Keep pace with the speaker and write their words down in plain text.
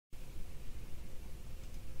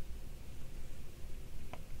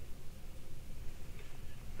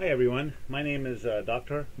Hi everyone, my name is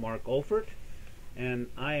Dr. Mark Olfert and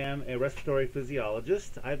I am a respiratory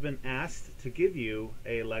physiologist. I've been asked to give you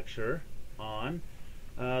a lecture on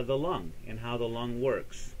the lung and how the lung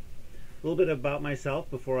works. A little bit about myself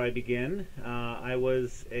before I begin. I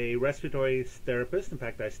was a respiratory therapist, in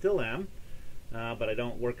fact I still am, but I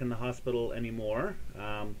don't work in the hospital anymore.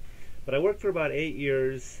 But I worked for about 8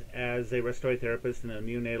 years as a respiratory therapist in a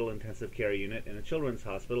neonatal intensive care unit in a children's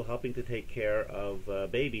hospital, helping to take care of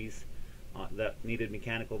babies that needed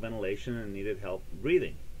mechanical ventilation and needed help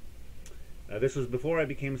breathing. This was before I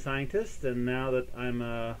became a scientist, and now that I'm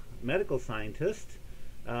a medical scientist,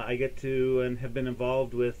 I get to and have been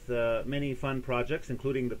involved with many fun projects,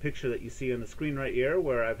 including the picture that you see on the screen right here,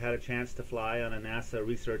 where I've had a chance to fly on a NASA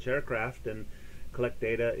research aircraft and collect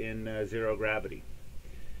data in zero gravity.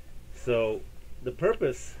 So the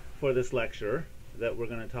purpose for this lecture that we're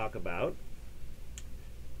going to talk about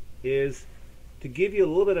is to give you a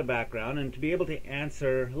little bit of background and to be able to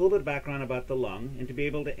answer a little bit of background about the lung and to be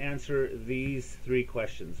able to answer these three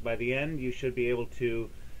questions. By the end, you should be able to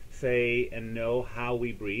say and know how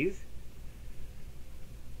we breathe,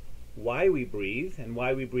 why we breathe, and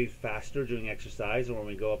why we breathe faster during exercise or when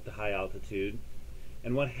we go up to high altitude,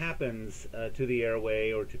 and what happens to the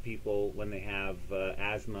airway or to people when they have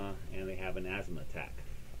asthma and they have an asthma attack.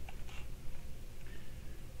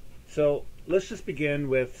 So let's just begin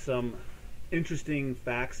with some interesting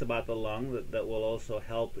facts about the lung that will also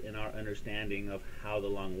help in our understanding of how the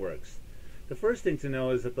lung works. The first thing to know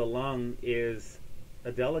is that the lung is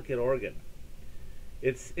a delicate organ.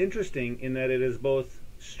 It's interesting in that it is both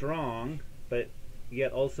strong but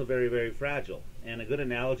yet also very, very fragile. And a good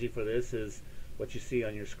analogy for this is what you see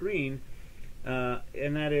on your screen,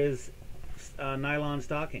 and that is nylon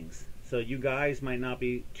stockings. So you guys might not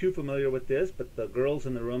be too familiar with this, but the girls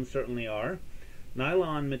in the room certainly are.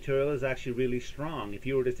 Nylon material is actually really strong. If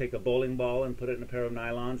you were to take a bowling ball and put it in a pair of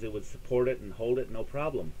nylons, it would support it and hold it no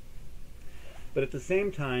problem. But at the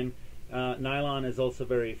same time, nylon is also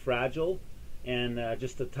very fragile, and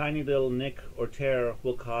just a tiny little nick or tear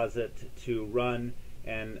will cause it to run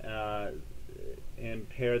and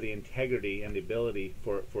impair the integrity and the ability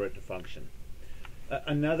for it to function.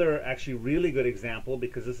 Another actually really good example,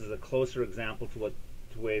 because this is a closer example to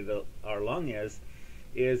the way our lung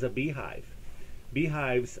is a beehive.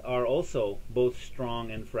 Beehives are also both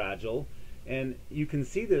strong and fragile, and you can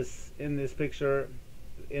see this in this picture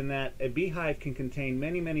in that a beehive can contain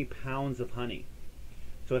many, many pounds of honey.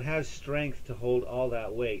 So it has strength to hold all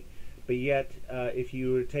that weight, but yet if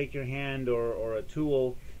you were to take your hand or a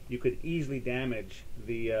tool, you could easily damage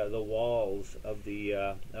the walls of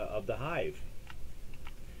the hive.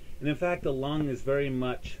 And in fact, the lung is very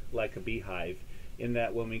much like a beehive, in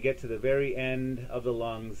that when we get to the very end of the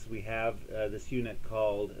lungs, we have this unit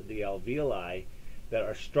called the alveoli that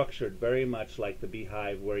are structured very much like the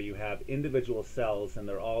beehive, where you have individual cells and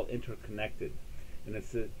they're all interconnected. And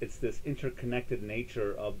it's this interconnected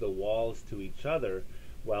nature of the walls to each other,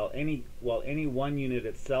 while any one unit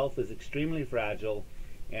itself is extremely fragile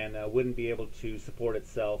and wouldn't be able to support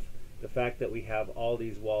itself. The fact that we have all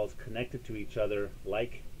these walls connected to each other,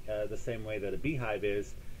 like the same way that a beehive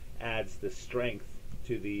is, adds the strength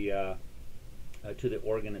to the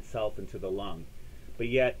organ itself and to the lung. But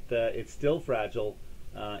yet it's still fragile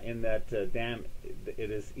in that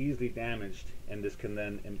it is easily damaged, and this can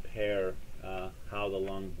then impair how the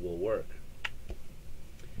lung will work.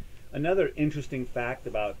 Another interesting fact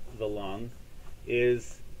about the lung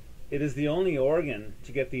is it is the only organ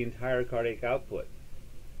to get the entire cardiac output.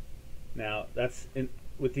 Now, that's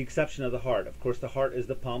with the exception of the heart. Of course, the heart is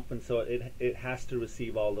the pump, and so it has to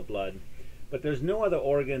receive all the blood. But there's no other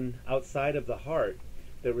organ outside of the heart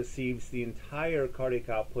that receives the entire cardiac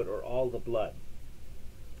output or all the blood.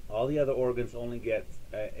 All the other organs only get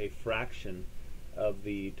a fraction of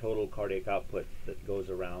the total cardiac output that goes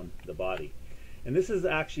around the body. And this is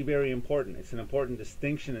actually very important. It's an important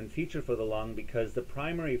distinction and feature for the lung, because the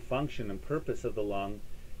primary function and purpose of the lung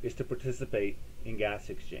is to participate in gas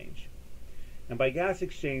exchange. And by gas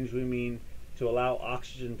exchange, we mean to allow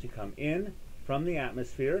oxygen to come in from the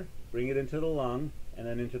atmosphere, bring it into the lung, and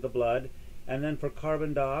then into the blood, and then for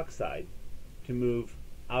carbon dioxide to move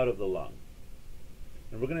out of the lung.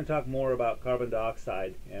 And we're going to talk more about carbon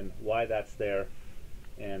dioxide and why that's there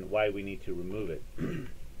and why we need to remove it.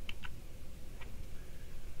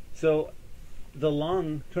 So the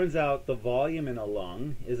lung, turns out the volume in a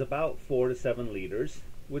lung is about 4 to 7 liters,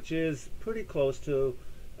 which is pretty close to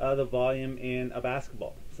the volume in a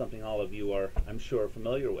basketball, something all of you are, I'm sure,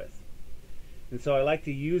 familiar with. And so I like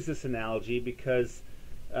to use this analogy because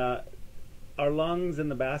our lungs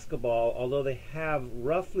and the basketball, although they have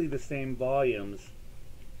roughly the same volumes,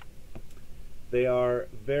 they are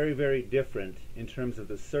very, very different in terms of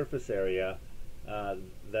the surface area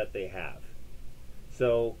that they have.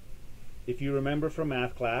 So if you remember from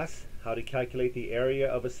math class how to calculate the area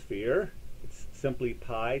of a sphere, it's simply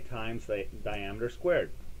pi times the diameter squared.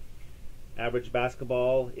 Average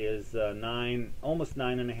basketball is almost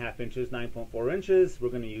 9.5 inches, 9.4 inches. We're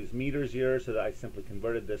going to use meters here, so that I simply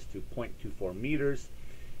converted this to 0.24 meters.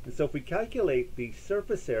 And so if we calculate the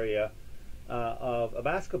surface area of a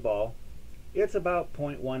basketball, it's about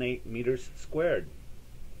 0.18 meters squared.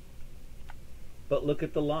 But look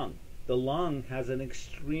at the lung. The lung has an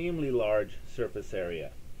extremely large surface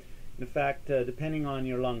area. In fact, depending on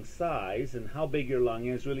your lung size and how big your lung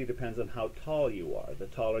is really depends on how tall you are. The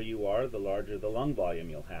taller you are, the larger the lung volume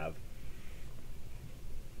you'll have.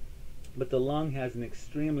 But the lung has an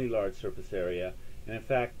extremely large surface area. And in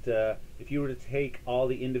fact, if you were to take all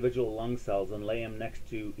the individual lung cells and lay them next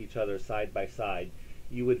to each other side by side,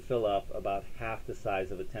 you would fill up about half the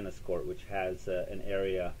size of a tennis court, which has an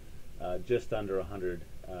area just under 100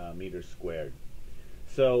 meters squared.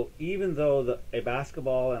 So even though a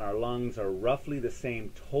basketball and our lungs are roughly the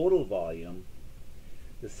same total volume,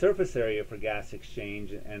 the surface area for gas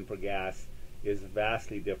exchange and for gas is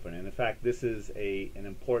vastly different. And in fact, this is an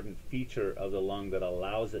important feature of the lung that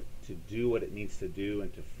allows it to do what it needs to do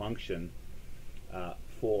and to function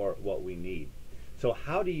for what we need. So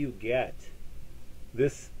how do you get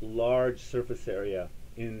this large surface area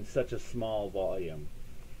in such a small volume?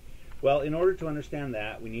 Well, in order to understand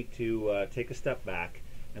that, we need to take a step back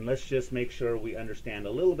and let's just make sure we understand a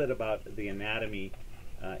little bit about the anatomy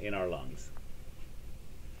in our lungs.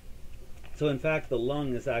 So in fact, the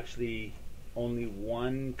lung is actually only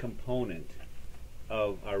one component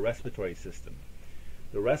of our respiratory system.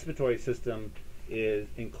 The respiratory system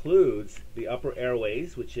includes the upper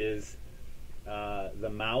airways, which is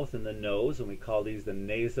the mouth and the nose, and we call these the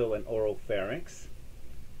naso and oropharynx.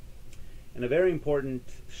 And a very important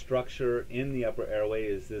structure in the upper airway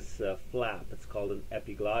is this flap. It's called an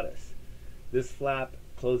epiglottis. This flap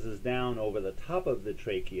closes down over the top of the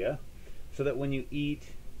trachea so that when you eat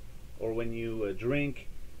or when you drink,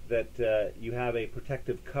 that you have a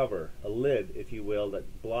protective cover, a lid, if you will,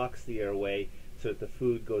 that blocks the airway so that the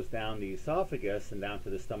food goes down the esophagus and down to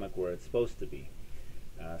the stomach where it's supposed to be.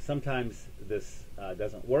 Sometimes this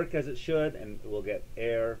doesn't work as it should, and we'll get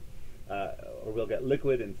air or we'll get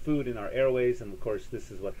liquid and food in our airways, and of course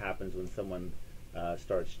this is what happens when someone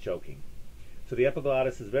starts choking. So the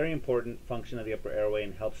epiglottis is a very important function of the upper airway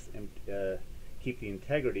and helps keep the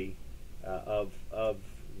integrity of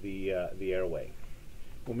the airway.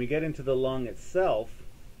 When we get into the lung itself,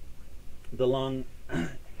 the lung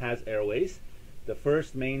has airways. The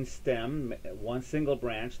first main stem, one single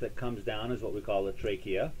branch that comes down, is what we call the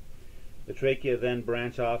trachea. The trachea then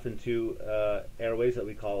branch off into airways that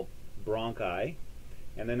we call bronchi.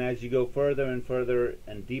 And then as you go further and further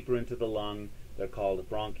and deeper into the lung, they're called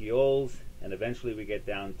bronchioles, and eventually we get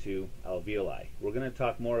down to alveoli. We're going to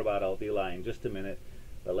talk more about alveoli in just a minute,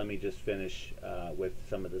 but let me just finish with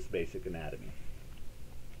some of this basic anatomy.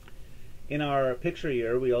 In our picture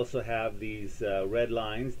here, we also have these red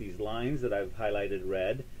lines, these lines that I've highlighted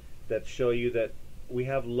red, that show you that we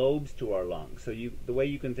have lobes to our lungs. So the way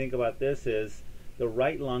you can think about this is the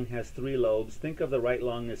right lung has 3 lobes. Think of the right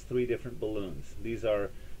lung as 3 different balloons. These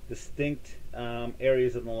are distinct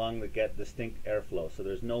areas of the lung that get distinct airflow. So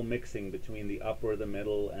there's no mixing between the upper, the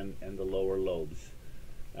middle, and the lower lobes,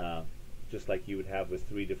 just like you would have with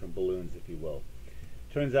 3 different balloons, if you will.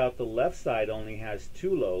 Turns out the left side only has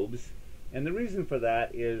 2 lobes. And the reason for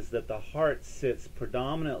that is that the heart sits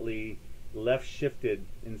predominantly left shifted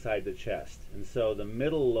inside the chest. And so the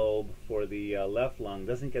middle lobe for the left lung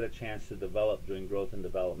doesn't get a chance to develop during growth and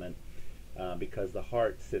development because the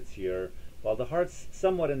heart sits here. While the heart's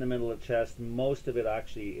somewhat in the middle of the chest, most of it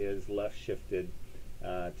actually is left shifted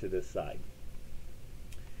to this side.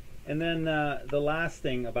 And then the last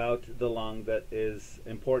thing about the lung that is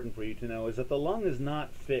important for you to know is that the lung is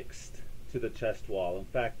not fixed to the chest wall. In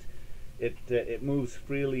fact, it moves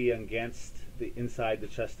freely against the inside the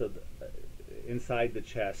chest,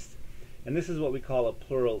 and this is what we call a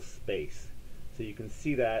pleural space. So you can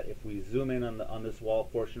see that if we zoom in on this wall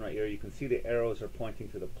portion right here, you can see the arrows are pointing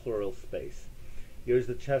to the pleural space. Here's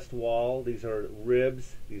the chest wall. These are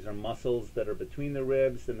ribs. These are muscles that are between the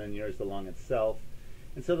ribs, and then here's the lung itself.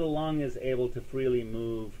 And so the lung is able to freely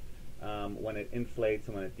move when it inflates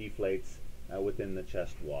and when it deflates within the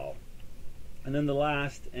chest wall. And then the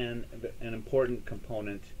last and an important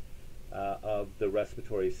component of the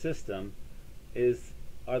respiratory system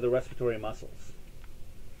are the respiratory muscles.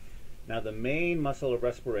 Now the main muscle of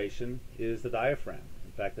respiration is the diaphragm.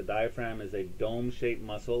 In fact, the diaphragm is a dome-shaped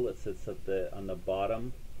muscle that sits on the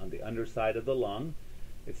bottom, on the underside of the lung.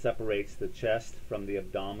 It separates the chest from the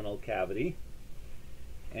abdominal cavity.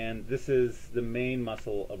 And this is the main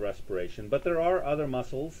muscle of respiration. But there are other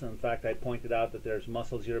muscles. In fact, I pointed out that there's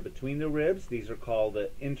muscles here between the ribs. These are called the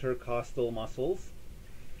intercostal muscles.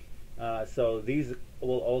 So these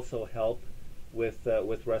will also help with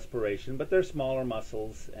respiration, but they're smaller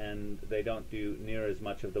muscles and they don't do near as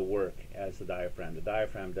much of the work as the diaphragm. The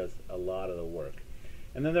diaphragm does a lot of the work.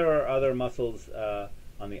 And then there are other muscles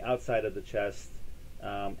on the outside of the chest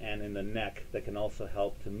and in the neck that can also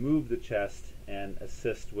help to move the chest and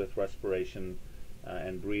assist with respiration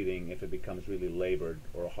and breathing if it becomes really labored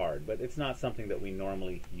or hard. But it's not something that we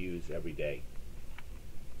normally use every day.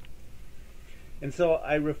 And so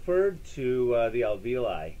I referred to the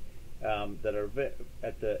alveoli that are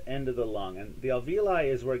at the end of the lung. And the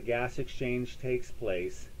alveoli is where gas exchange takes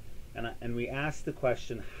place. And we ask the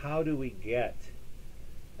question, how do we get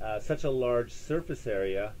such a large surface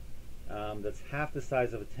area that's half the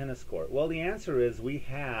size of a tennis court? Well, the answer is we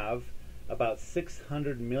have about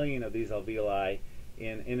 600 million of these alveoli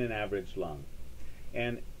in an average lung.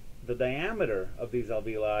 And the diameter of these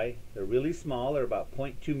alveoli, they're really small. They're about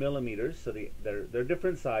 0.2 millimeters, so they're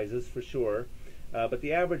different sizes for sure. But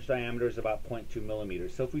the average diameter is about 0.2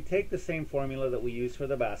 millimeters. So if we take the same formula that we use for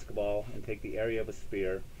the basketball and take the area of a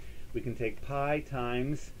sphere, we can take pi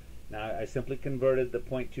times, now I simply converted the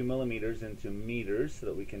 0.2 millimeters into meters so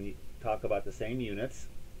that we can talk about the same units.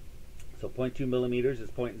 So 0.2 millimeters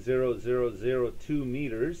is 0.0002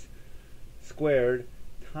 meters squared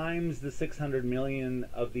times the 600 million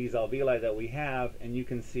of these alveoli that we have, and you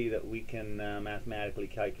can see that we can mathematically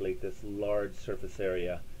calculate this large surface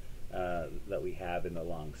area that we have in the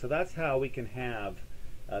lung. So that's how we can have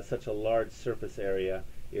such a large surface area,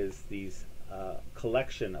 is these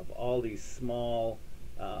collection of all these small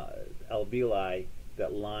alveoli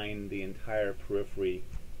that line the entire periphery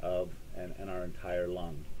of and our entire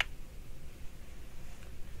lung.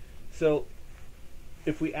 So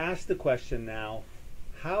if we ask the question now,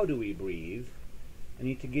 how do we breathe? I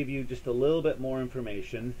need to give you just a little bit more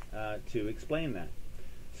information to explain that.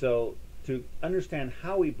 So to understand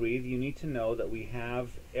how we breathe, you need to know that we have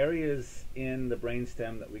areas in the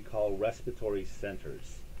brainstem that we call respiratory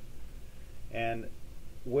centers. And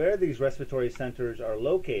where these respiratory centers are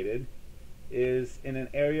located is in an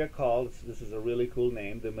area called, this is a really cool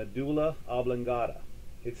name, the medulla oblongata.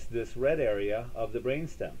 It's this red area of the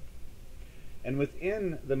brainstem. And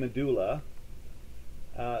within the medulla,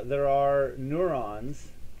 there are neurons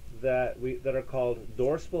that are called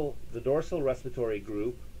the dorsal respiratory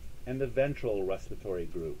group and the ventral respiratory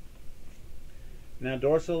group. Now,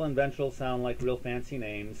 dorsal and ventral sound like real fancy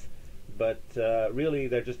names, but really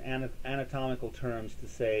they're just anatomical terms to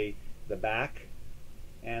say the back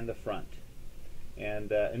and the front.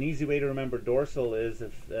 And an easy way to remember dorsal is,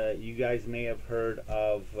 if you guys may have heard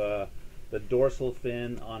of the dorsal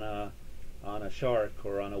fin on a shark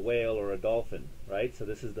or on a whale or a dolphin, right? So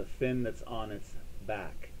this is the fin that's on its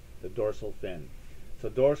back, the dorsal fin. So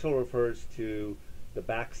dorsal refers to the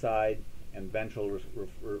back side and ventral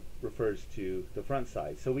refers to the front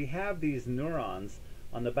side. So we have these neurons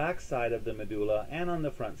on the back side of the medulla and on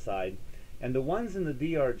the front side, and the ones in the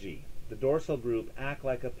DRG, the dorsal group, act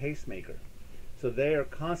like a pacemaker. So they are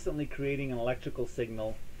constantly creating an electrical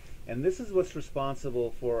signal, and this is what's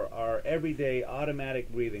responsible for our everyday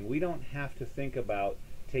automatic breathing. We don't have to think about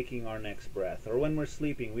taking our next breath, or when we're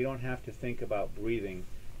sleeping, we don't have to think about breathing,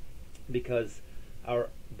 because our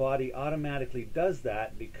body automatically does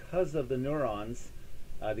that because of the neurons,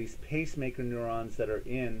 these pacemaker neurons that are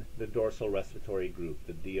in the dorsal respiratory group,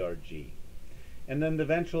 the DRG. And then the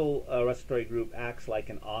ventral respiratory group acts like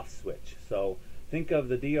an off switch. So think of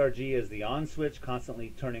the DRG as the on switch,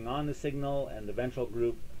 constantly turning on the signal, and the ventral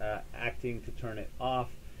group acting to turn it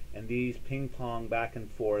off, and these ping pong back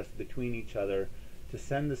and forth between each other to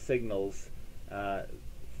send the signals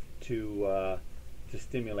to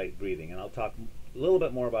stimulate breathing. And I'll talk a little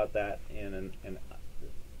bit more about that in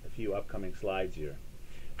a few upcoming slides here.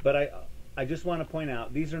 But I just want to point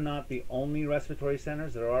out, these are not the only respiratory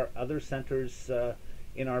centers. There are other centers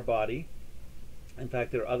in our body. In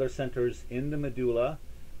fact, there are other centers in the medulla,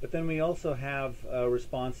 but then we also have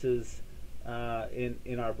responses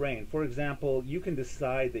in our brain. For example, you can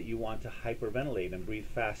decide that you want to hyperventilate and breathe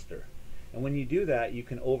faster. And when you do that, you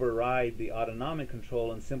can override the autonomic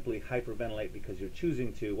control and simply hyperventilate because you're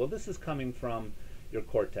choosing to. Well, this is coming from your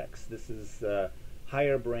cortex. This is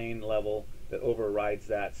higher brain level that overrides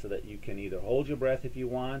that so that you can either hold your breath if you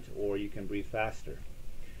want, or you can breathe faster.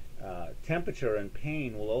 Temperature and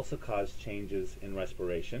pain will also cause changes in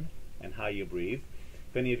respiration and how you breathe.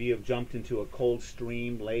 If any of you have jumped into a cold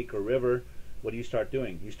stream, lake, or river, what do you start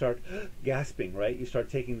doing? You start gasping, right? You start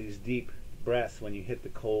taking these deep breaths when you hit the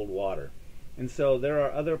cold water. And so there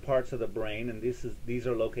are other parts of the brain, and these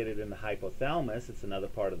are located in the hypothalamus. It's another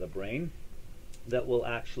part of the brain that will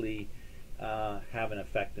actually have an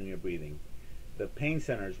effect on your breathing. The pain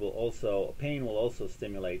centers will also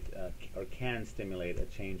stimulate or can stimulate a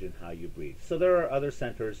change in how you breathe. So there are other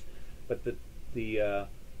centers, but the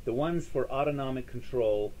ones for autonomic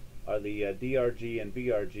control are the DRG and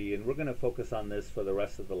VRG, and we're going to focus on this for the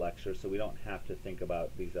rest of the lecture, so we don't have to think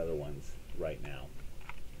about these other ones right now.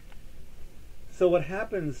 So what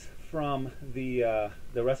happens from the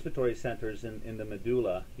respiratory centers in the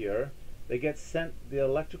medulla here? They get sent, the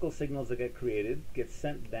electrical signals that get created get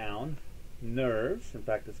sent down nerves. In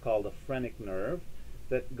fact, it's called a phrenic nerve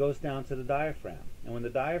that goes down to the diaphragm. And when the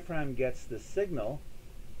diaphragm gets the signal,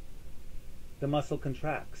 the muscle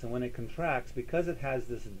contracts. And when it contracts, because it has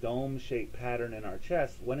this dome-shaped pattern in our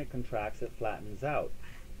chest, when it contracts, it flattens out.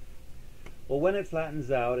 Well, when it flattens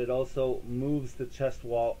out, it also moves the chest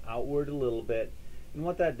wall outward a little bit. And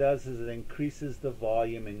what that does is it increases the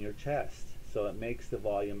volume in your chest. So it makes the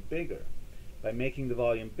volume bigger. By making the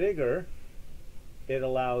volume bigger, it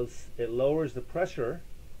lowers the pressure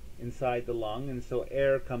inside the lung, and so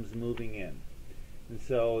air comes moving in. And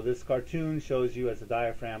so this cartoon shows you as the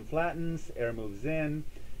diaphragm flattens, air moves in,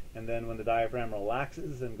 and then when the diaphragm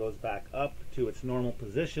relaxes and goes back up to its normal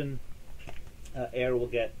position, air will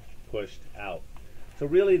get pushed out. So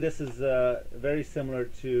really this is very similar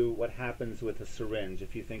to what happens with a syringe,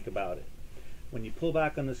 if you think about it. When you pull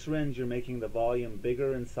back on the syringe, you're making the volume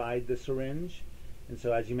bigger inside the syringe. And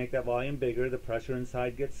so as you make that volume bigger, the pressure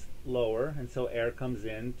inside gets lower, and so air comes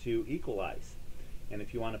in to equalize. And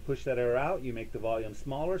if you want to push that air out, you make the volume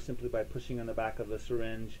smaller simply by pushing on the back of the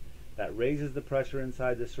syringe. That raises the pressure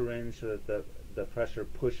inside the syringe so that the pressure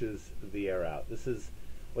pushes the air out. This is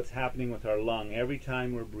what's happening with our lung every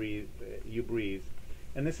time you breathe.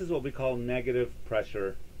 And this is what we call negative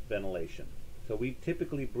pressure ventilation. So we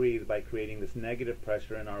typically breathe by creating this negative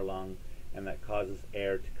pressure in our lung, and that causes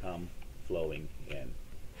air to come flowing in.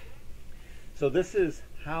 So this is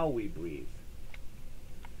how we breathe.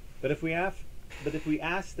 But if we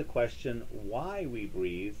ask the question why we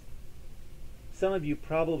breathe, some of you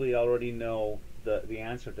probably already know the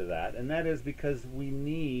answer to that, and that is because we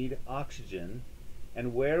need oxygen,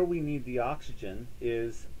 and where we need the oxygen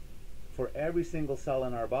is for every single cell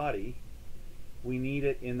in our body. We need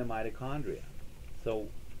it in the mitochondria. So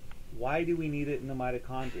why do we need it in the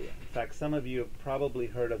mitochondria? In fact, some of you have probably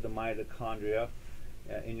heard of the mitochondria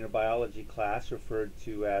in your biology class referred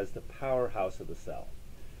to as the powerhouse of the cell.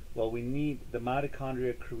 Well, we need the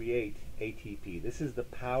mitochondria create ATP. This is the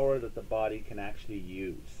power that the body can actually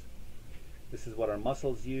use. This is what our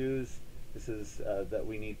muscles use. This is that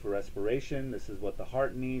we need for respiration. This is what the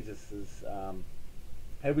heart needs. This is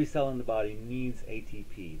every cell in the body needs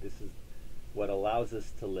ATP. This is what allows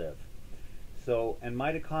us to live. So, and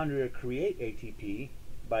mitochondria create ATP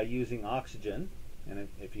by using oxygen. And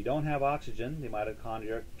if you don't have oxygen, the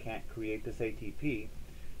mitochondria can't create this ATP.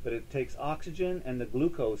 But it takes oxygen and the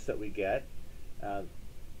glucose that we get.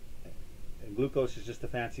 Glucose is just a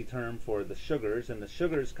fancy term for the sugars, and the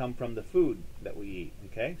sugars come from the food that we eat.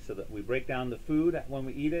 Okay, so that we break down the food when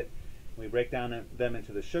we eat it, we break down them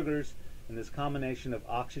into the sugars, and this combination of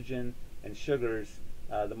oxygen and sugars,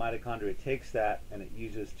 the mitochondria takes that and it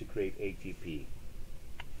uses to create ATP.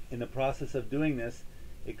 In the process of doing this,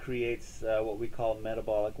 it creates what we call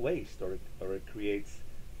metabolic waste, or it creates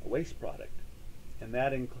a waste product.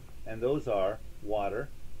 And those are water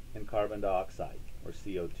and carbon dioxide, or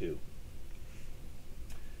CO2.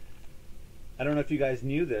 I don't know if you guys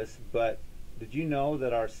knew this, but did you know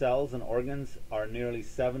that our cells and organs are nearly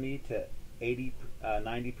 70 to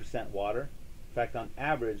 90% water? In fact, on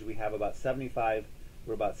average, we're about 75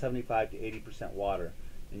 to 80% water.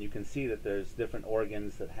 And you can see that there's different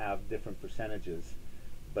organs that have different percentages.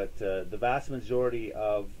 But the vast majority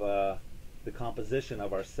of the composition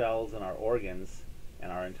of our cells and our organs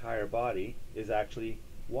and our entire body is actually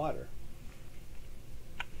water.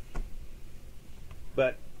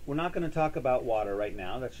 But we're not going to talk about water right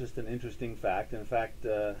now. That's just an interesting fact. In fact,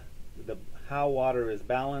 how water is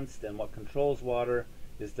balanced and what controls water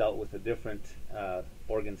is dealt with a different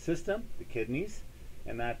organ system, the kidneys,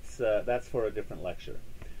 and that's for a different lecture.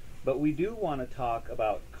 But we do want to talk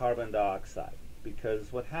about carbon dioxide,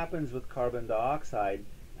 because what happens with carbon dioxide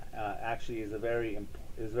actually is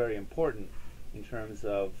very important in terms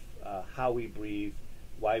of how we breathe,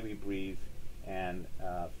 why we breathe, and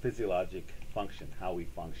physiologic function, how we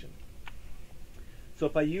function. So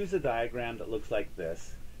if I use a diagram that looks like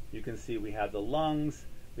this, you can see we have the lungs,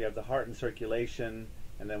 we have the heart and circulation,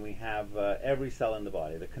 and then we have every cell in the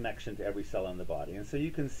body, the connection to every cell in the body. And so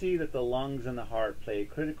you can see that the lungs and the heart play a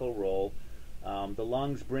critical role. The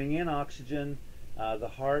lungs bring in oxygen, the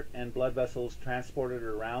heart and blood vessels transport it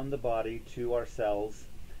around the body to our cells,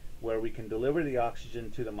 where we can deliver the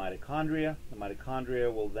oxygen to the mitochondria. The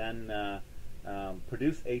mitochondria will then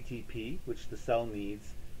produce ATP, which the cell needs,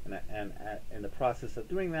 and in the process of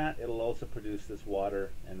doing that, it'll also produce this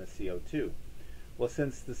water and the CO2. Well,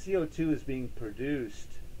 since the CO2 is being produced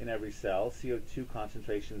in every cell, CO2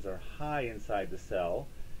 concentrations are high inside the cell,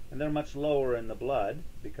 and they're much lower in the blood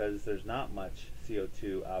because there's not much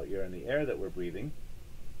CO2 out here in the air that we're breathing.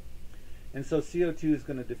 And so CO2 is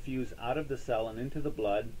going to diffuse out of the cell and into the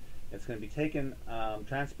blood. It's going to be taken,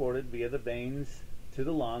 transported via the veins to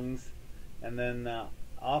the lungs, and then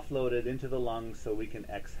offloaded into the lungs so we can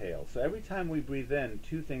exhale. So every time we breathe in,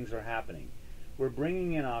 two things are happening. We're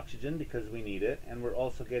bringing in oxygen because we need it, and we're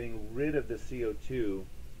also getting rid of the CO2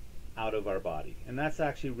 out of our body. And that's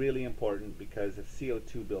actually really important, because if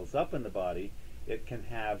CO2 builds up in the body, it can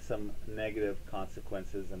have some negative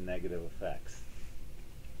consequences and negative effects.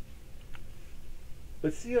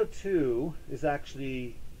 But CO2 is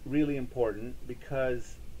actually really important,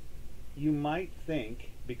 because you might think,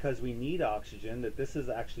 because we need oxygen, that this is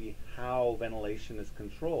actually how ventilation is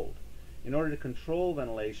controlled. In order to control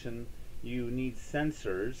ventilation, you need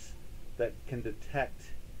sensors that can detect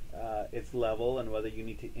its level and whether you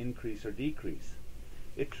need to increase or decrease.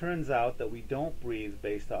 It turns out that we don't breathe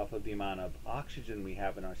based off of the amount of oxygen we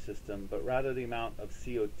have in our system, but rather the amount of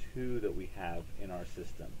CO2 that we have in our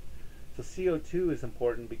system. So CO2 is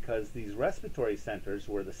important because these respiratory centers,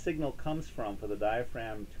 where the signal comes from for the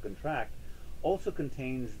diaphragm to contract, also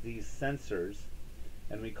contains these sensors,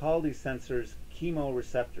 and we call these sensors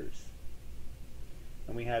chemoreceptors.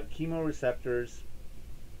 And we have chemoreceptors,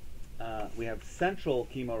 we have central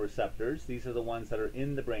chemoreceptors. These are the ones that are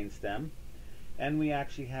in the brainstem. And we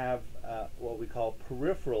actually have what we call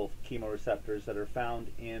peripheral chemoreceptors that are found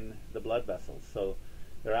in the blood vessels. So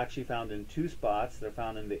they're actually found in two spots. They're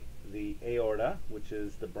found in the aorta, which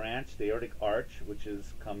is the branch, the aortic arch, which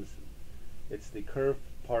it's the curved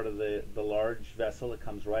part of the large vessel. It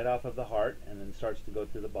comes right off of the heart and then starts to go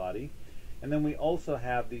through the body. And then we also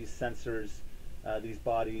have these sensors, these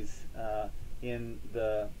bodies in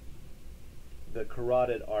the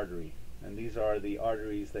carotid artery. And these are the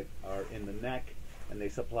arteries that are in the neck, and they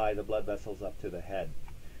supply the blood vessels up to the head.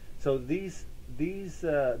 So this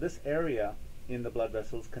area in the blood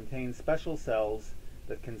vessels contains special cells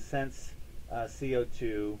that can sense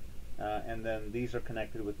CO2, and then these are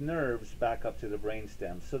connected with nerves back up to the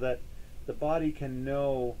brainstem, so that the body can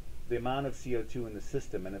know the amount of CO2 in the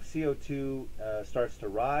system. And if CO2 starts to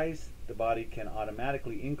rise, the body can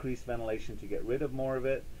automatically increase ventilation to get rid of more of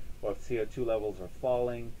it, or if CO2 levels are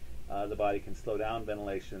falling, the body can slow down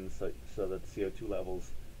ventilation so that CO2 levels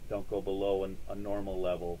don't go below a normal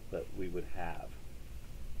level that we would have.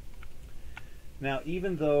 Now,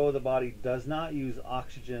 even though the body does not use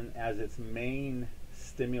oxygen as its main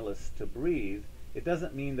stimulus to breathe, it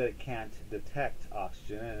doesn't mean that it can't detect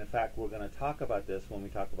oxygen. And in fact, we're going to talk about this when we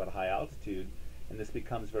talk about high altitude, and this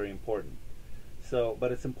becomes very important.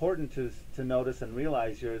 But it's important to notice and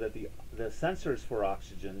realize here that the sensors for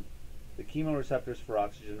oxygen, the chemoreceptors for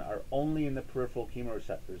oxygen, are only in the peripheral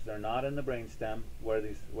chemoreceptors. They're not in the brainstem where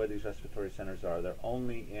these respiratory centers are. They're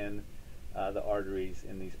only in the arteries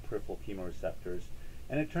in these peripheral chemoreceptors.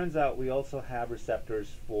 And it turns out we also have receptors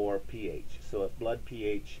for pH. So if blood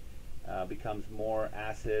pH becomes more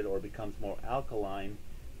acid or becomes more alkaline,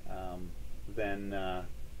 then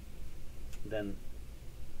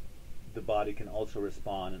the body can also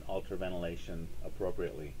respond and alter ventilation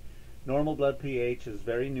appropriately. Normal blood pH is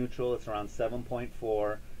very neutral. It's around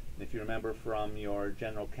 7.4. If you remember from your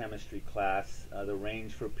general chemistry class, the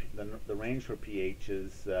range for pH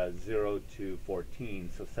is 0 to 14.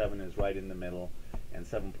 So 7 is right in the middle, and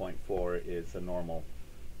 7.4 is a normal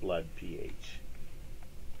blood pH.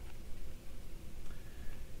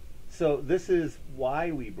 So this is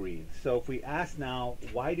why we breathe. So if we ask now,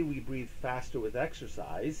 why do we breathe faster with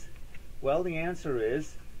exercise? Well, the answer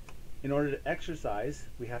is, in order to exercise,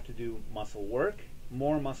 we have to do muscle work.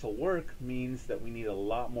 More muscle work means that we need a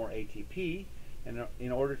lot more ATP, and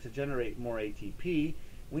in order to generate more ATP,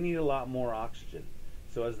 we need a lot more oxygen.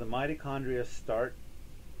 So as the mitochondria start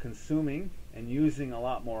consuming and using a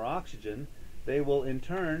lot more oxygen, they will in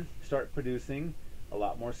turn start producing a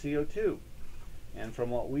lot more CO2. And from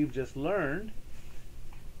what we've just learned,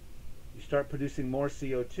 you start producing more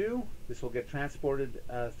CO2, this will get transported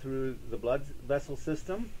through the blood vessel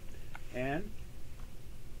system, and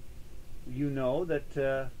you know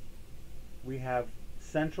that we have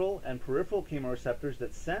central and peripheral chemoreceptors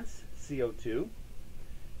that sense CO2.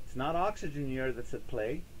 It's not oxygen here that's at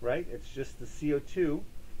play, right? It's just the CO2.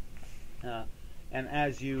 And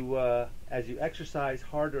as you exercise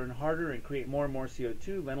harder and harder and create more and more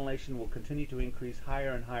CO2, ventilation will continue to increase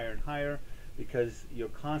higher and higher and higher, because you're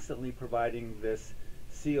constantly providing this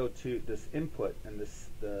CO2, this input, and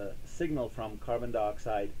the signal from carbon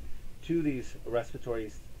dioxide to these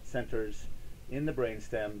respiratory centers in the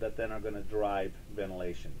brainstem that then are going to drive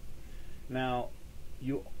ventilation. Now,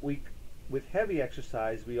 with heavy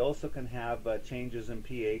exercise, we also can have changes in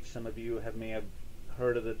pH. Some of you may have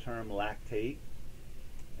heard of the term lactate.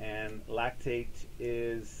 And lactate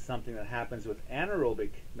is something that happens with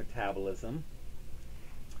anaerobic metabolism.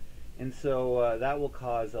 And so that will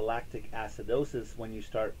cause a lactic acidosis when you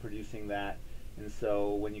start producing that. And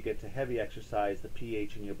so when you get to heavy exercise, the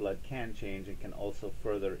pH in your blood can change and can also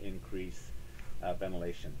further increase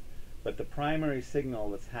ventilation. But the primary signal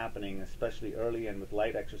that's happening, especially early and with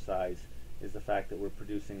light exercise, is the fact that we're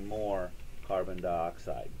producing more carbon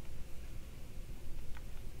dioxide.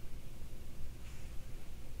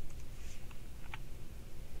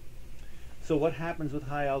 So what happens with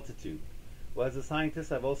high altitude? Well, as a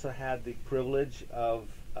scientist, I've also had the privilege of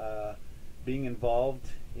being involved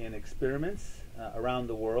in experiments around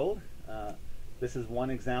the world. This is one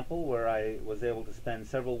example where I was able to spend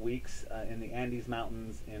several weeks in the Andes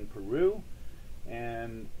Mountains in Peru,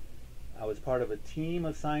 and I was part of a team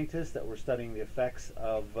of scientists that were studying the effects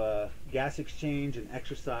of gas exchange and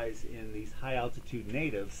exercise in these high altitude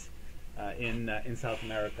natives in South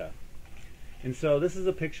America. And so this is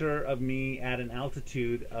a picture of me at an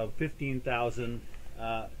altitude of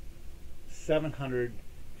 15,700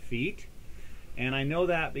 feet. And I know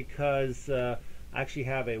that because I actually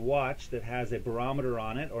have a watch that has a barometer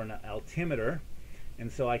on it, or an altimeter.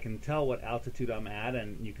 And so I can tell what altitude I'm at.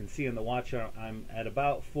 And you can see in the watch I'm at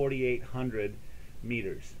about 4,800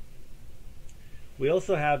 meters. We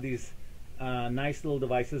also have these nice little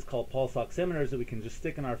devices called pulse oximeters that we can just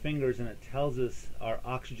stick in our fingers, and it tells us our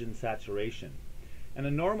oxygen saturation. And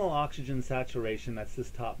a normal oxygen saturation, that's this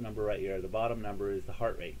top number right here. The bottom number is the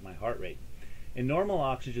heart rate, my heart rate. A normal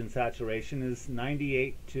oxygen saturation is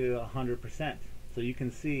 98 to 100%. So you can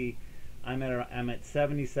see I'm at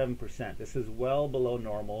 77%. This is well below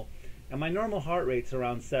normal. And my normal heart rate's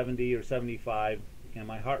around 70 or 75, and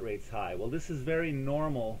my heart rate's high. Well, this is very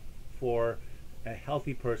normal for a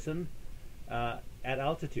healthy person at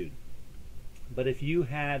altitude. But if you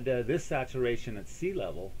had this saturation at sea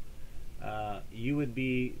level, they would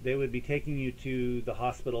be taking you to the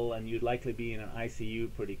hospital, and you'd likely be in an ICU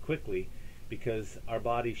pretty quickly, because our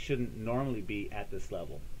body shouldn't normally be at this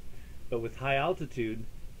level. But with high altitude,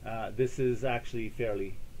 this is actually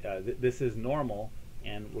fairly, this is normal,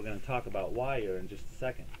 and we're going to talk about why here in just a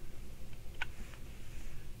second.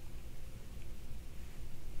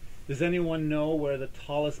 Does anyone know where the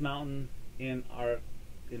tallest mountain in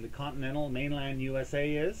the continental mainland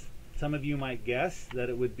USA is? Some of you might guess that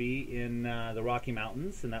it would be in the Rocky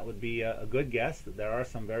Mountains, and that would be a good guess. That there are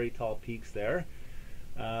some very tall peaks there.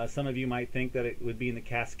 Some of you might think that it would be in the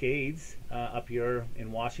Cascades up here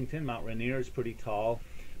in Washington. Mount Rainier is pretty tall.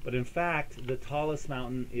 But in fact, the tallest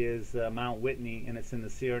mountain is Mount Whitney, and it's in the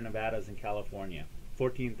Sierra Nevadas in California,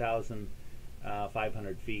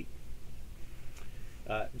 14,500 feet.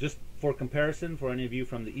 Just for comparison, for any of you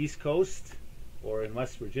from the East Coast or in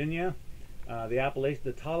West Virginia,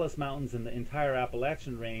 the tallest mountains in the entire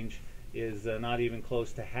Appalachian range is not even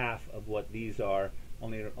close to half of what these are,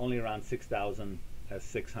 only around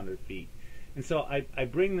 6,600 feet. And so I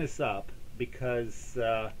bring this up because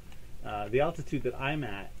the altitude that I'm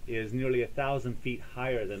at is nearly 1,000 feet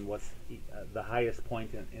higher than what's the highest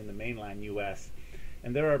point in the mainland U.S.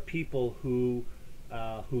 And there are people who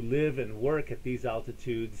live and work at these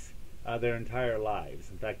altitudes their entire lives.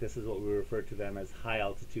 In fact, this is what we refer to them as high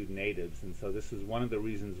altitude natives. And so this is one of the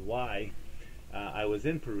reasons why I was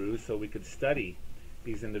in Peru, so we could study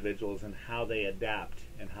these individuals and how they adapt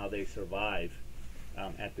and how they survive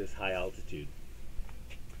at this high altitude,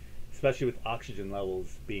 especially with oxygen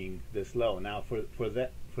levels being this low. Now for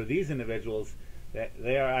these individuals,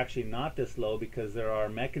 they are actually not this low, because there are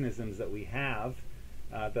mechanisms that we have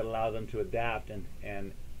that allow them to adapt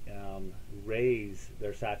and raise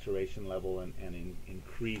their saturation level and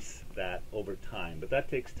increase that over time. But that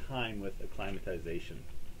takes time with acclimatization.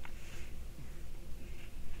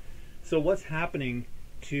 So what's happening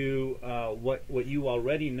to what you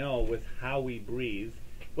already know with how we breathe?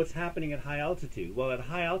 What's happening at high altitude? Well, at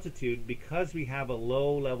high altitude, because we have a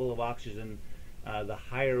low level of oxygen, the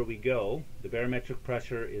higher we go, the barometric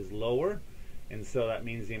pressure is lower, And so that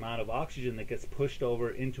means the amount of oxygen that gets pushed over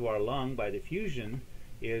into our lung by diffusion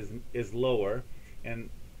is lower. And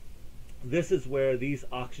this is where these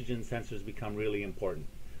oxygen sensors become really important.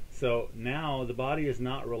 So now the body is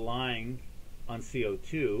not relying on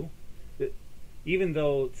CO2. Even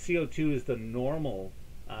though CO2 is the normal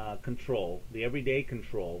control, the everyday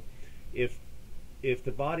control, if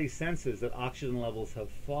the body senses that oxygen levels have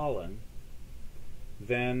fallen,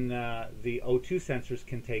 then the O2 sensors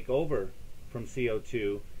can take over from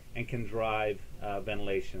CO2 and can drive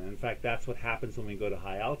ventilation. In fact, that's what happens when we go to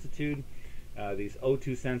high altitude. These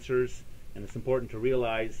O2 sensors, and it's important to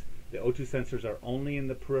realize the O2 sensors are only in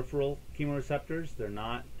the peripheral chemoreceptors. They're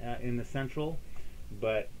not in the central,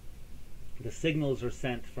 but the signals are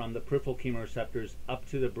sent from the peripheral chemoreceptors up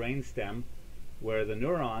to the brainstem, where the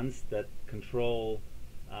neurons that control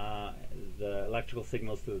the electrical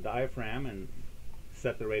signals to the diaphragm and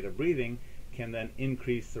set the rate of breathing can then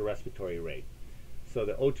increase the respiratory rate. So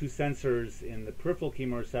the O2 sensors in the peripheral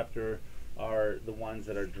chemoreceptor are the ones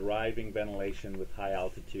that are driving ventilation with high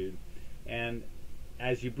altitude. And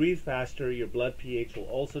as you breathe faster, your blood pH will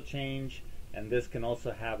also change, and this can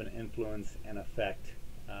also have an influence and affect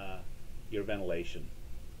your ventilation.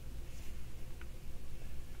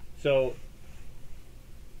 So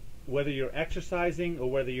whether you're exercising or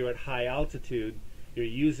whether you're at high altitude, you're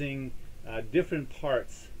using different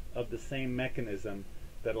parts of the same mechanism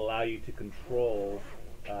that allow you to control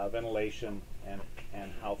ventilation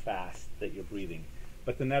and how fast that you're breathing.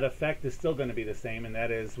 But the net effect is still going to be the same, and that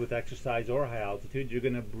is with exercise or high altitude, you're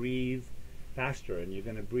going to breathe faster and you're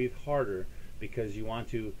going to breathe harder because you want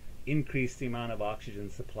to increase the amount of oxygen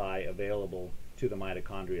supply available to the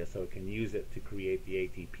mitochondria so it can use it to create the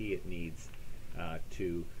ATP it needs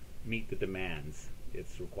to meet the demands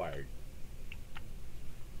it's required.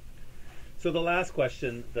 So the last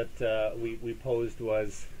question that we posed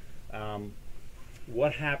was,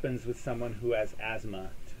 what happens with someone who has asthma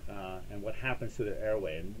and what happens to their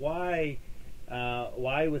airway, and why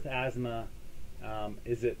with asthma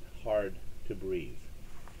is it hard to breathe?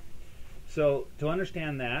 So to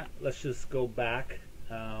understand that, let's just go back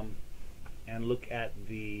and look at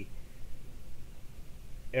the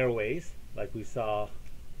airways like we saw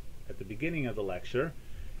at the beginning of the lecture.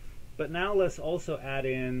 But now let's also add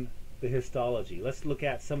in the histology. Let's look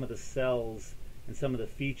at some of the cells and some of the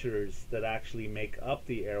features that actually make up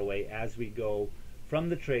the airway as we go from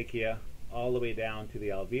the trachea all the way down to the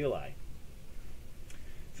alveoli.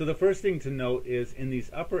 So the first thing to note is in these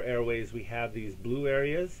upper airways we have these blue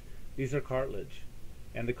areas. These are cartilage.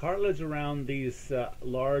 And the cartilage around these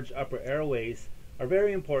large upper airways are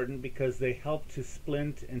very important because they help to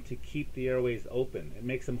splint and to keep the airways open. It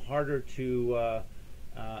makes them harder to,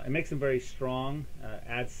 it makes them very strong,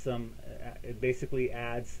 it basically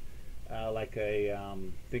adds like a,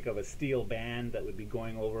 think of a steel band that would be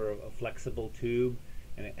going over a flexible tube,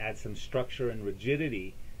 and it adds some structure and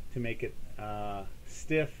rigidity to make it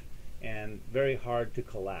stiff and very hard to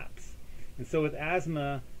collapse. And so with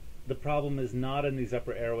asthma, the problem is not in these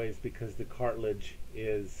upper airways because the cartilage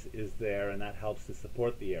is there, and that helps to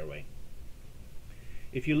support the airway.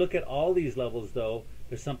 If you look at all these levels though,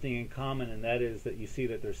 there's something in common, and that is that you see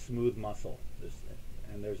that there's smooth muscle.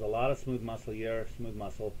 There's a lot of smooth muscle here, smooth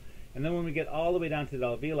muscle. And then when we get all the way down to the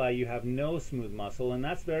alveoli, you have no smooth muscle, and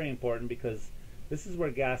that's very important because this is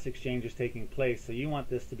where gas exchange is taking place, so you want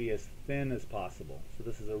this to be as thin as possible. So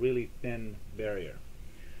this is a really thin barrier.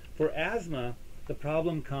 For asthma, the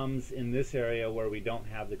problem comes in this area where we don't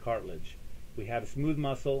have the cartilage. We have smooth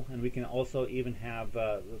muscle, and we can also even have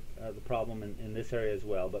the problem in this area as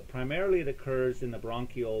well. But primarily it occurs in the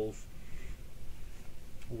bronchioles,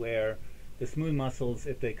 where the smooth muscles,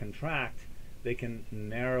 if they contract, they can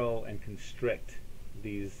narrow and constrict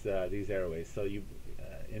these airways. So you,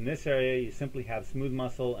 in this area, you simply have smooth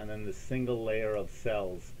muscle and then the single layer of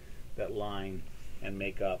cells that line and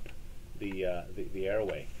make up the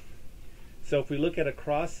airway. So if we look at a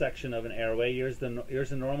cross section of an airway, here's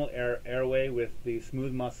a normal airway with the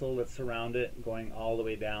smooth muscle that surround it going all the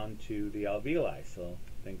way down to the alveoli. So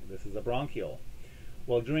think this is a bronchiole.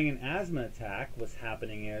 Well, during an asthma attack, what's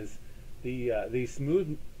happening is these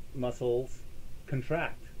smooth muscles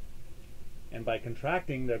contract, and by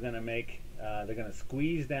contracting, they're going to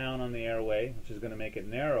squeeze down on the airway, which is going to make it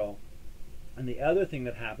narrow. And the other thing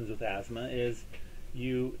that happens with asthma is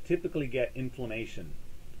you typically get inflammation.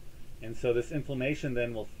 And so this inflammation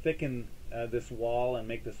then will thicken this wall and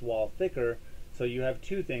make this wall thicker. So you have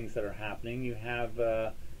two things that are happening. You have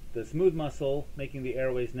the smooth muscle making the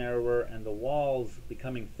airways narrower, and the walls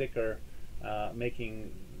becoming thicker,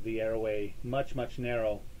 making the airway much, much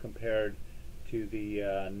narrow compared to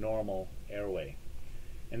the normal airway.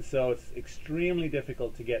 And so it's extremely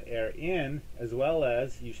difficult to get air in, as well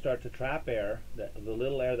as you start to trap air. The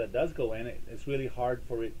little air that does go in, it's really hard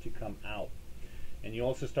for it to come out. And you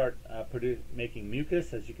also start making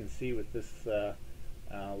mucus, as you can see with this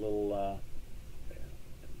little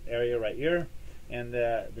area right here. And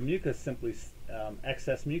the mucus simply,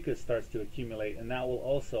 excess mucus starts to accumulate, and that will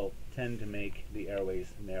also tend to make the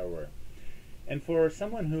airways narrower. And for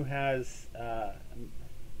someone who has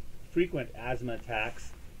frequent asthma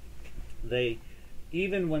attacks,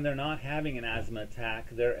 even when they're not having an asthma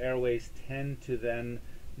attack, their airways tend to then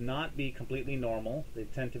not be completely normal. They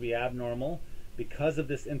tend to be abnormal. Because of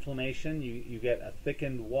this inflammation, you get a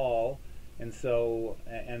thickened wall, and so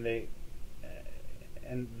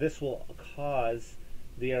and this will cause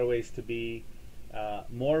the airways to be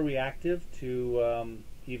more reactive to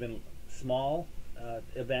even small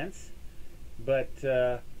events. But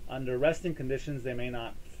under resting conditions, they may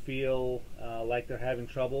not feel like they're having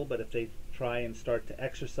trouble, but if they try and start to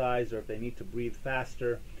exercise, or if they need to breathe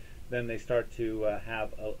faster, then they start to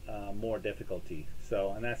have more difficulty.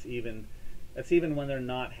 So, and that's even when they're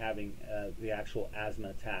not having the actual asthma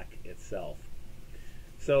attack itself.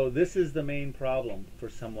 So this is the main problem for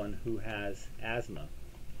someone who has asthma.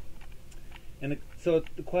 And so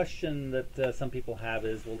the question that some people have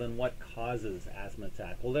is, well, then what causes asthma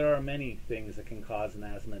attack? Well, there are many things that can cause an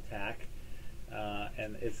asthma attack,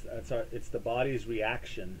 and it's the body's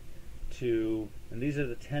reaction to, and these are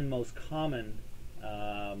the 10 most common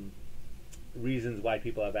reasons why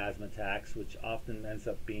people have asthma attacks, which often ends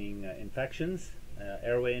up being infections,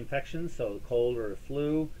 airway infections, so cold or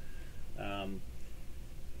flu,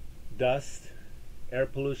 dust, air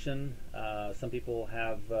pollution. Some people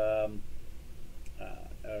have a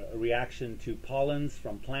reaction to pollens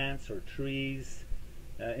from plants or trees.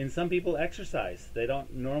 In some people, exercise. They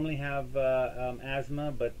don't normally have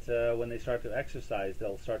asthma, but when they start to exercise,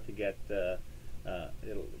 they'll start to get,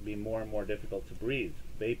 it'll be more and more difficult to breathe.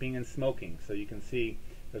 Vaping and smoking. So you can see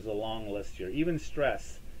there's a long list here. Even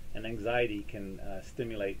stress and anxiety can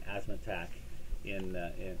stimulate asthma attack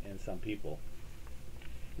in some people.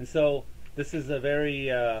 And so this is a very,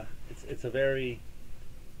 it's a very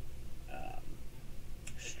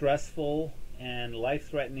stressful and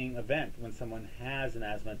life-threatening event when someone has an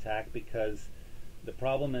asthma attack, because the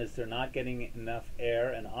problem is they're not getting enough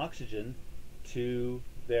air and oxygen to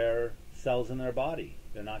their cells in their body.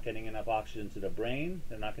 They're not getting enough oxygen to the brain,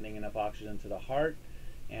 they're not getting enough oxygen to the heart,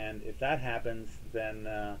 and if that happens, then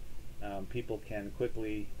people can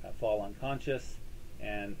quickly fall unconscious,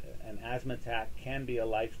 and an asthma attack can be a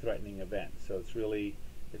life-threatening event. So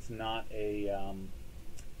it's not a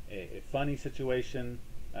funny situation.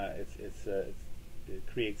 It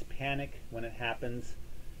creates panic when it happens.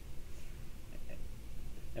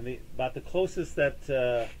 And about the closest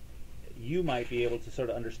that you might be able to sort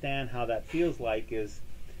of understand how that feels like is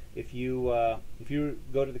if you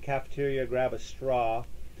go to the cafeteria, grab a straw,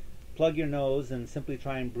 plug your nose, and simply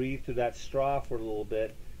try and breathe through that straw for a little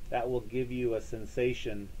bit. That will give you a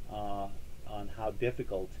sensation on how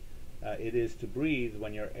difficult it is to breathe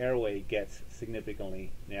when your airway gets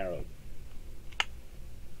significantly narrowed.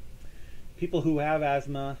 People who have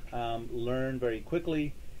asthma learn very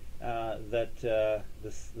quickly that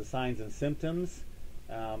the signs and symptoms,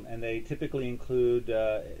 and they typically include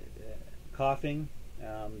coughing.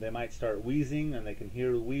 They might start wheezing, and they can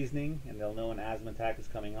hear wheezing, and they'll know an asthma attack is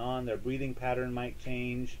coming on. Their breathing pattern might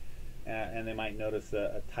change, and they might notice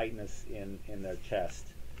a tightness in their chest.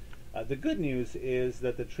 The good news is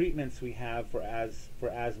that the treatments we have for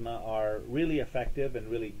asthma are really effective and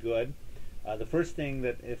really good. The first thing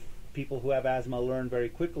that if people who have asthma learn very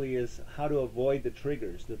quickly is how to avoid the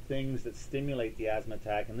triggers, the things that stimulate the asthma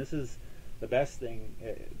attack. And this is the best thing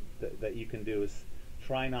that you can do, is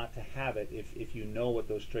try not to have it if you know what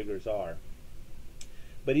those triggers are.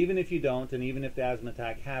 But even if you don't, and even if the asthma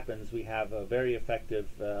attack happens, we have very effective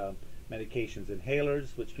medications,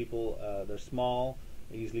 inhalers, which they're small,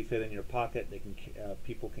 they easily fit in your pocket.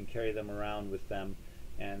 People can carry them around with them,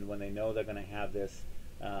 and when they know they're going to have this,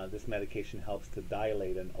 this medication helps to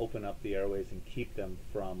dilate and open up the airways and keep them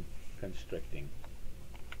from constricting.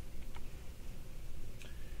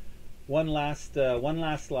 One last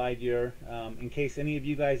slide here, in case any of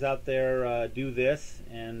you guys out there do this,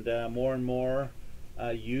 and more and more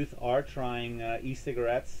youth are trying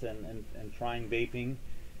e-cigarettes and trying vaping.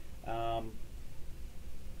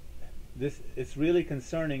 It's really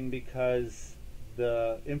concerning, because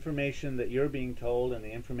the information that you're being told and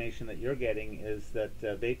the information that you're getting is that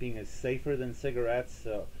vaping is safer than cigarettes,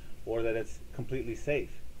 or that it's completely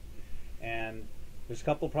safe. And there's a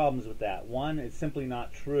couple problems with that. One, it's simply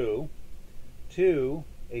not true. Two,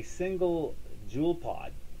 a single Juul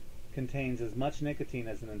pod contains as much nicotine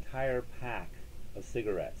as an entire pack of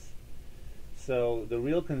cigarettes. So the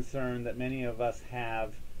real concern that many of us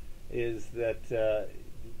have is that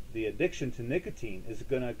the addiction to nicotine is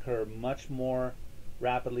going to occur much more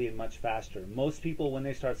rapidly and much faster. Most people, when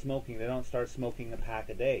they start smoking, they don't start smoking a pack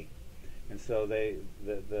a day, and so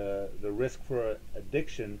the risk for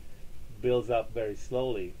addiction builds up very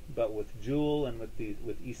slowly. But with Juul and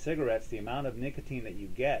with e-cigarettes, the amount of nicotine that you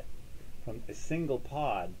get from a single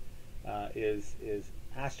pod is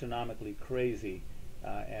astronomically crazy,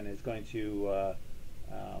 and is going to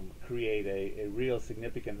create a real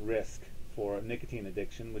significant risk for nicotine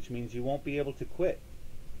addiction, which means you won't be able to quit.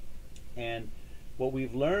 And what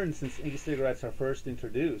we've learned since e-cigarettes are first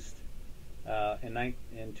introduced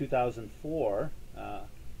in 2004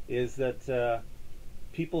 is that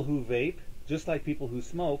people who vape, just like people who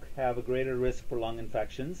smoke, have a greater risk for lung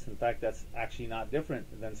infections. In fact, that's actually not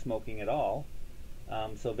different than smoking at all.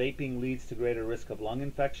 So vaping leads to greater risk of lung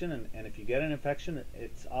infection, and if you get an infection,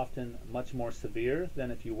 it's often much more severe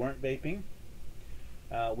than if you weren't vaping.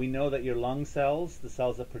 We know that your lung cells, the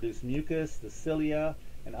cells that produce mucus, the cilia,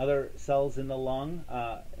 and other cells in the lung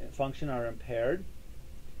function are impaired.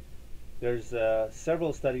 There's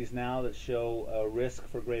several studies now that show a risk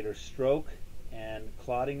for greater stroke and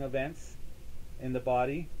clotting events in the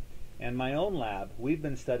body. And my own lab, we've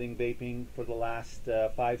been studying vaping for the last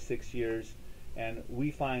 5-6 years, and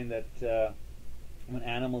we find that when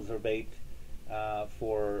animals are vaped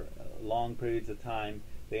for long periods of time,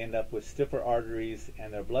 they end up with stiffer arteries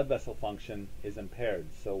and their blood vessel function is impaired.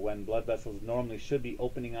 So when blood vessels normally should be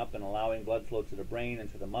opening up and allowing blood flow to the brain and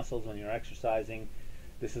to the muscles when you're exercising,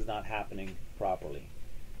 this is not happening properly.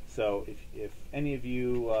 So if any of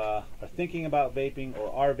you are thinking about vaping or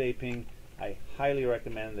are vaping, I highly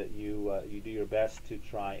recommend that you do your best to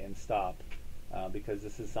try and stop, because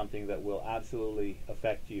this is something that will absolutely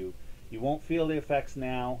affect you. You won't feel the effects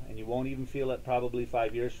now, and you won't even feel it probably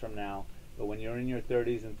 5 years from now. But when you're in your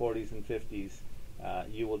 30s and 40s and 50s,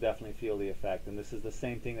 you will definitely feel the effect. And this is the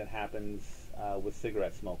same thing that happens with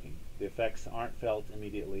cigarette smoking. The effects aren't felt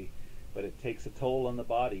immediately, but it takes a toll on the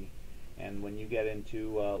body. And when you get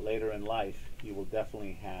into later in life, you will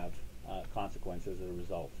definitely have consequences as a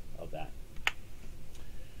result of that.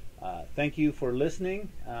 Thank you for listening.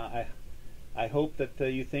 I hope that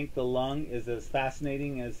you think the lung is as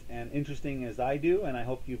fascinating and interesting as I do, and I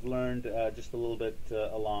hope you've learned just a little bit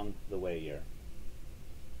along the way here.